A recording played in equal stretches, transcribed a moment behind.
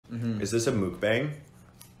Is this a mukbang?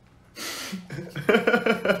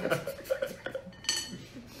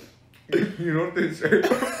 You know what they say?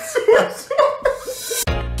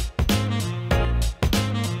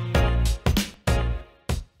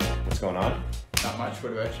 What's going on? Not much.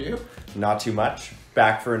 What about you? Not too much.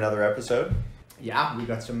 Back for another episode. Yeah, we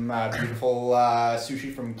got some beautiful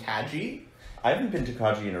sushi from Kaji. I haven't been to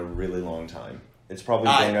Kaji in a really long time. It's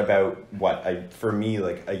probably been about, for me,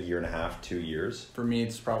 like a year and a half, 2 years. For me,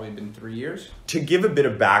 it's probably been 3 years. To give a bit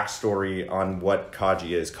of backstory on what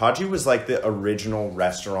Kaji is, Kaji was like the original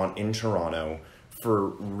restaurant in Toronto for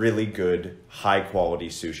really good, high-quality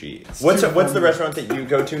sushi. What's the restaurant that you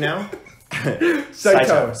go to now?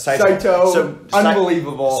 Saito. So,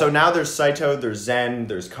 unbelievable. So now there's Saito, there's Zen,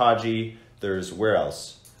 there's Kaji, there's where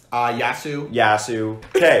else? Yasu.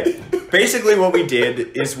 Okay. Basically what we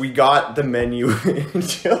did is we got the menu.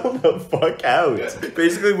 Chill the fuck out.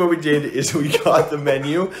 Basically what we did is we got the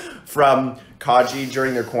menu from Kaji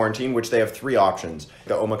during their quarantine, which they have 3 options.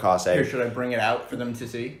 The omakase. Here, should I bring it out for them to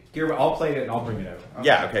see? Here, I'll plate it and I'll bring it out. Okay.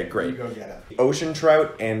 Yeah, okay, great. You go get it. Ocean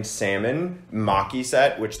trout and salmon maki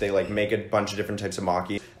set, which they like make a bunch of different types of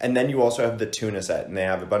maki. And then you also have the tuna set, and they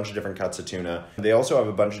have a bunch of different cuts of tuna. They also have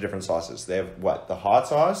a bunch of different sauces. They have what? The hot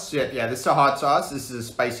sauce? Yeah, this is a hot sauce. This is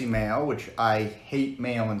a spicy mayo, which I hate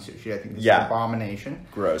mayo in sushi. I think this is an abomination.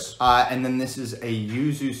 Gross. And then this is a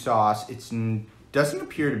yuzu sauce. It doesn't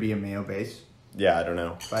appear to be a mayo base. Yeah, I don't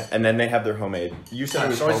know. But and then they have their homemade. You said it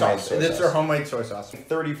was soy homemade sauce. soy It's sauce. their homemade soy sauce.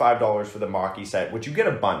 $35 for the maki set, which you get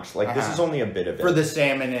a bunch. Like this is only a bit of it. For the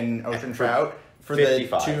salmon and ocean trout. For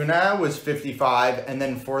 55. the tuna was $55, and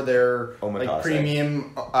then for their like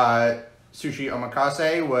premium sushi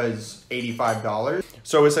omakase was $85.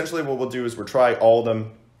 So essentially what we'll do is we'll try all of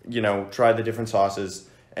them, try the different sauces,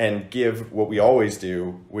 and give what we always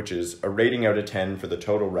do, which is a rating out of 10 for the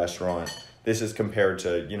total restaurant. This is compared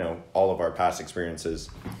to, all of our past experiences.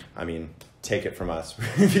 I mean, take it from us.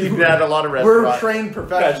 We've had a lot of restaurants. We're trained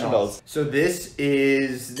professionals. So this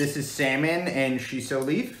is salmon and shiso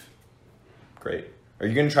leaf. Great. Are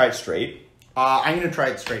you going to try it straight? I'm going to try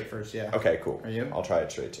it straight first, yeah. Okay, cool. Are you? I'll try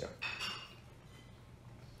it straight too.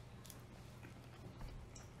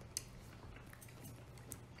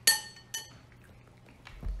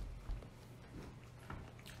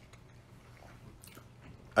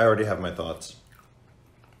 I already have my thoughts.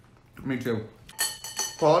 Me too.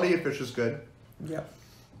 Quality of fish is good. Yeah.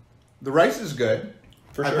 The rice is good.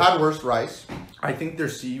 For I've sure. had worse rice. I think their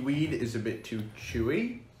seaweed is a bit too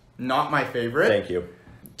chewy. Not my favorite. Thank you.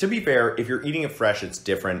 To be fair, if you're eating it fresh, it's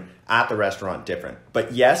different. At the restaurant, different.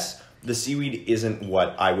 But yes, the seaweed isn't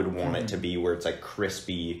what I would want it to be, where it's like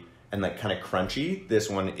crispy and like kind of crunchy.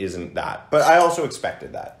 This one isn't that. But I also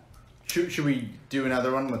expected that. Should we do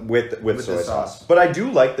another one with soy sauce? But I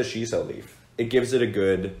do like the shiso leaf. It gives it a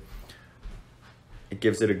good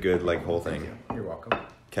like whole thing. You're welcome.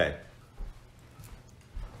 Okay.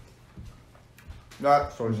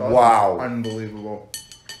 That soy sauce Wow. is unbelievable.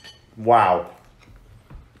 Wow.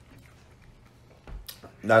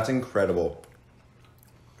 That's incredible.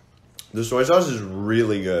 The soy sauce is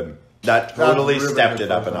really good. That totally really stepped good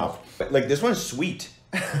it up soy enough. Like this one's sweet.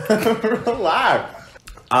 Relax.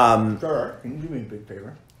 Sure. Can you do me a big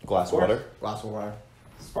favor? Glass of water. Glass of water.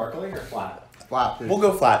 Sparkling or flat? Flat, please. We'll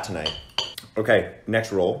go flat tonight. Okay,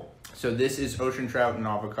 next roll. So this is ocean trout and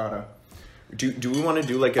avocado. Do we want to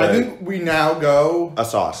do like I think we now go... a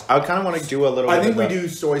sauce? I kind of want to do a little bit I think of we do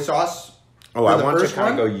soy sauce. Oh, I want to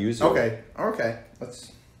kind of go yuzu. Okay.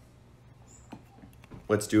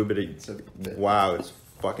 Let's do a bit of... Wow, it's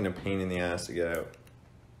fucking a pain in the ass to get out.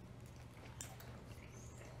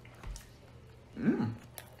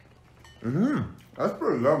 That's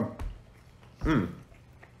pretty good.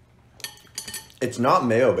 It's not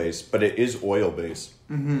mayo based, but it is oil based.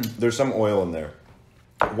 There's some oil in there.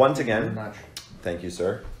 Once again, Very much. thank you,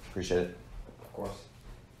 sir. Appreciate it. Of course.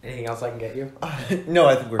 Anything else I can get you? No,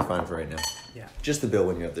 I think we're fine for right now. Yeah. Just the bill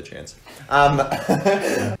when you have the chance.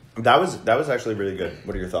 That was actually really good.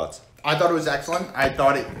 What are your thoughts? I thought it was excellent. I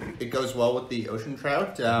thought it goes well with the ocean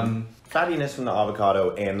trout. Fattiness from the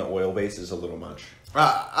avocado and the oil base is a little much.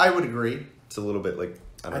 I would agree. It's a little bit like,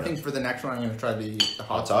 I don't know. think for the next one, I'm going to try the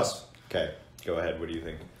Hot sauce? Okay, go ahead. What do you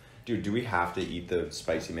think? Dude, do we have to eat the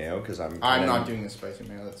spicy mayo? Because I'm not doing the spicy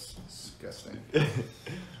mayo. That's disgusting.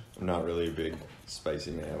 I'm not really a big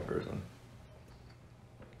spicy mayo person.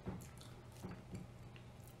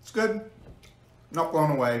 It's good. Not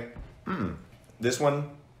blown away. This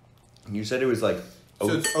one, you said it was like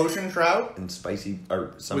So it's ocean trout, and spicy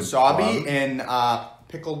or some wasabi, plum. and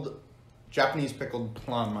Japanese pickled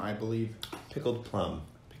plum, I believe. Pickled plum.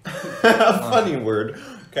 A funny word.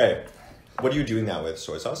 Okay. What are you doing that with?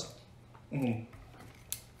 Soy sauce? Mm.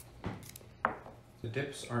 The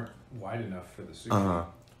dips aren't wide enough for the sushi. Uh-huh.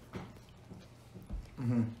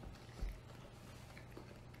 Mm-hmm.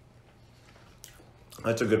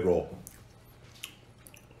 That's a good roll.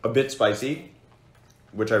 A bit spicy,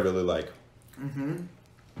 which I really like. Mm-hmm.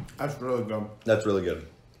 That's really good. That's really good.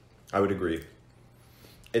 I would agree.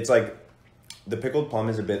 It's like the pickled plum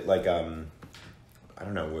is a bit like I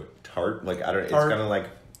don't know, tart. Like I don't. It's kind of like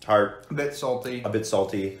tart, a bit salty, a bit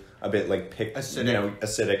like acidic. You know,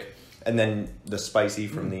 acidic, and then the spicy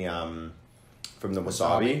from the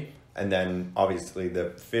wasabi, and then obviously the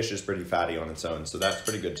fish is pretty fatty on its own, so that's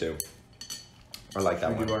pretty good too. I like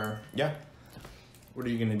that one. Yeah. What are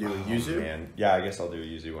you gonna do? Yuzu? Man. Yeah, I guess I'll do a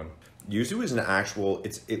yuzu one. Yuzu is an actual.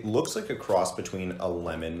 It looks like a cross between a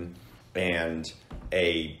lemon and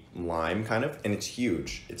a lime, kind of, and it's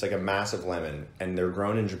huge. It's like a massive lemon, and they're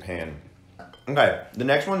grown in Japan. Okay, the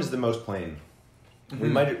next one is the most plain.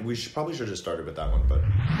 Mm-hmm. We probably should have started with that one, but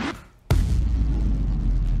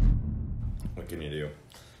what can you do?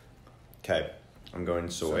 Okay, I'm going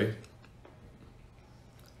soy.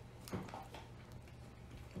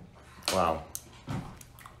 Wow.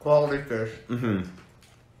 Quality fish. Mm-hmm.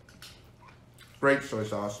 Great soy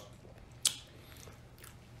sauce.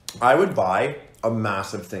 I would buy a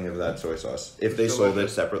massive thing of that soy sauce if they sold it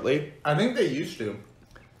separately. I think they used to.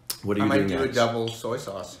 What are you doing next? I might do next? a double soy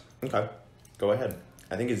sauce. Okay, go ahead.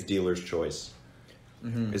 I think it's dealer's choice.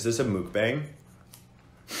 Mm-hmm. Is this a mukbang?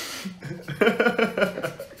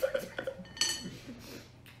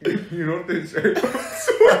 You don't think so?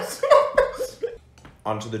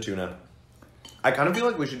 Onto the tuna. I kind of feel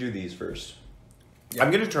like we should do these first. Yeah. I'm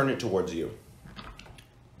going to turn it towards you.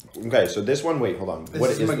 Okay, so this one, wait, hold on.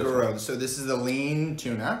 This is Maguro. So this is the lean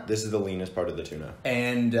tuna. This is the leanest part of the tuna.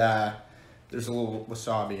 And there's a little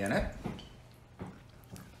wasabi in it.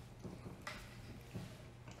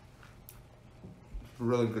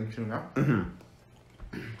 Really good tuna. Mm-hmm.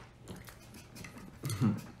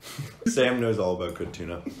 Sam knows all about good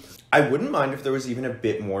tuna. I wouldn't mind if there was even a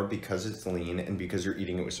bit more, because it's lean and because you're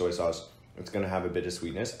eating it with soy sauce. It's going to have a bit of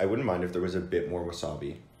sweetness. I wouldn't mind if there was a bit more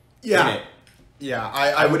wasabi. Yeah. In it. Yeah,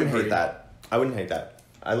 I wouldn't hate that. I wouldn't hate that.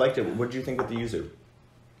 I liked it. What did you think with the yuzu?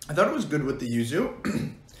 I thought it was good with the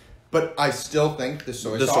yuzu, but I still think the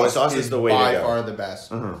soy sauce is the way by to go. far the best.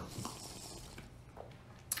 Mm-hmm.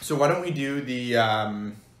 So why don't we do the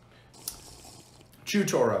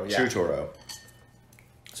Chutoro? Yeah. Chutoro.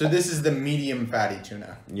 So this is the medium fatty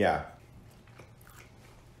tuna. Yeah.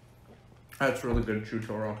 That's really good,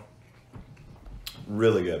 Chutoro.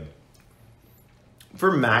 Really good.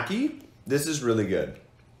 For maki, this is really good.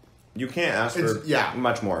 You can't ask for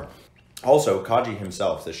much more. Also, Kaji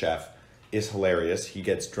himself, the chef, is hilarious. He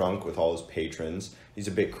gets drunk with all his patrons. He's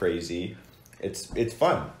a bit crazy. It's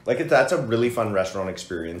fun. Like, that's a really fun restaurant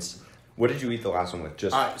experience. What did you eat the last one with?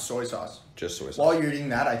 Just soy sauce. Just soy sauce. While you're eating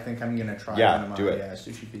that, I think I'm gonna try one of my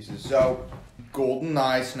sushi pieces. So, golden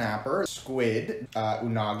eye snapper, squid,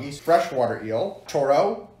 unagi, freshwater eel,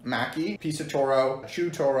 toro, maki, piece of toro,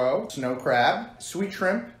 chutoro, snow crab, sweet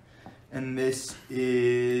shrimp, and this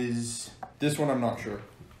one I'm not sure.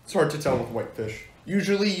 It's hard to tell with white fish.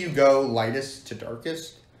 Usually you go lightest to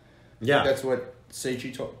darkest. Yeah. That's what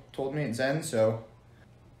Seichi told me at Zen, so.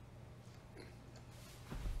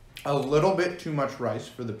 A little bit too much rice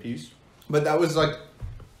for the piece. But that was like,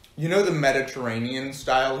 you know the Mediterranean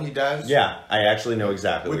style he does? Yeah, I actually know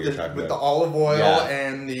exactly what you're talking about. With the olive oil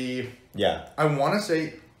and the... Yeah. I want to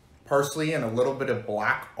say parsley and a little bit of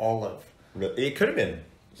black olive. It could have been.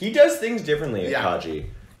 He does things differently at Kaji.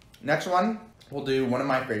 Next one, we'll do one of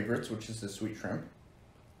my favorites, which is the sweet shrimp.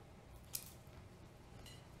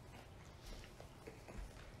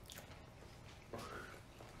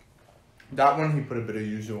 That one, he put a bit of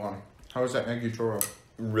yuzu on. How was that negutoro?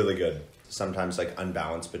 Really good. Sometimes like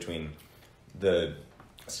unbalanced between the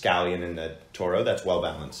scallion and the toro. That's well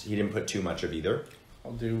balanced. He didn't put too much of either.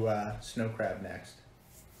 I'll do snow crab next.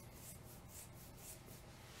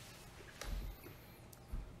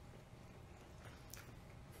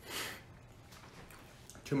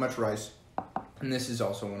 Too much rice. And this is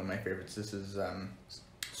also one of my favorites. This is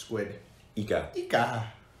squid. Ika.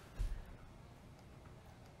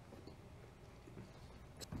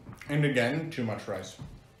 And again, too much rice.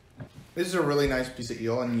 This is a really nice piece of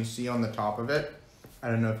eel, and you see on the top of it, I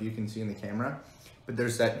don't know if you can see in the camera, but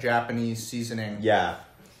there's that Japanese seasoning. Yeah.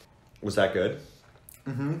 Was that good?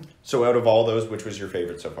 Mm-hmm. So out of all those, which was your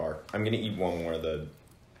favorite so far? I'm going to eat one more of the...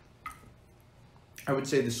 I would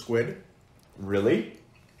say the squid. Really?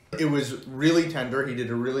 It was really tender. He did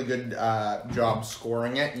a really good job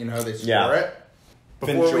scoring it. You know how they score it.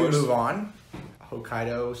 Before we move on,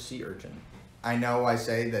 Hokkaido sea urchin. I know I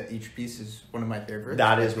say that each piece is one of my favorites.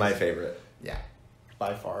 That is my favorite. Yeah,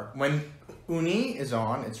 by far. When uni is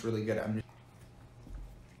on, it's really good. I'm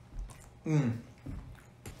just...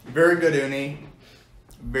 Very good uni.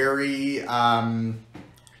 Very,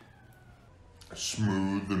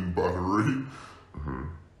 smooth and buttery.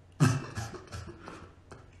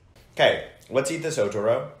 Okay, let's eat this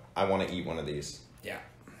otoro. I want to eat one of these. Yeah.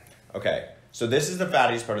 Okay, so this is the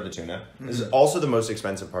fattiest part of the tuna. This is also the most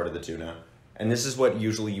expensive part of the tuna. And this is what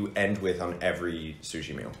usually you end with on every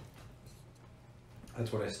sushi meal.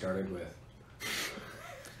 That's what I started with.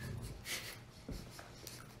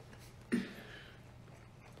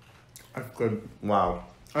 That's good. Wow.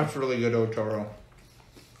 That's really good otoro.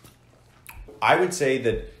 I would say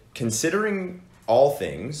that considering all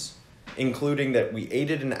things, including that we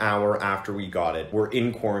ate it an hour after we got it, we're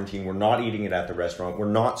in quarantine, we're not eating it at the restaurant, we're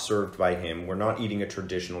not served by him, we're not eating a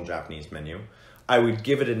traditional Japanese menu, I would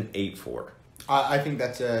give it an 8-4. I think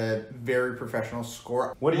that's a very professional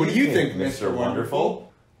score. What do you think, Mr.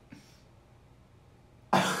 Wonderful?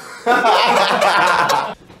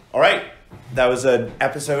 All right, that was an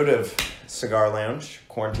episode of Cigar Lounge,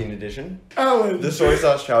 Quarantine Edition. The soy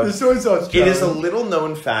sauce challenge. The soy sauce challenge. It is a little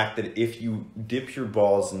known fact that if you dip your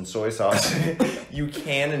balls in soy sauce, you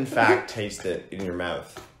can in fact taste it in your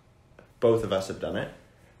mouth. Both of us have done it.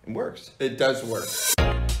 It works. It does work.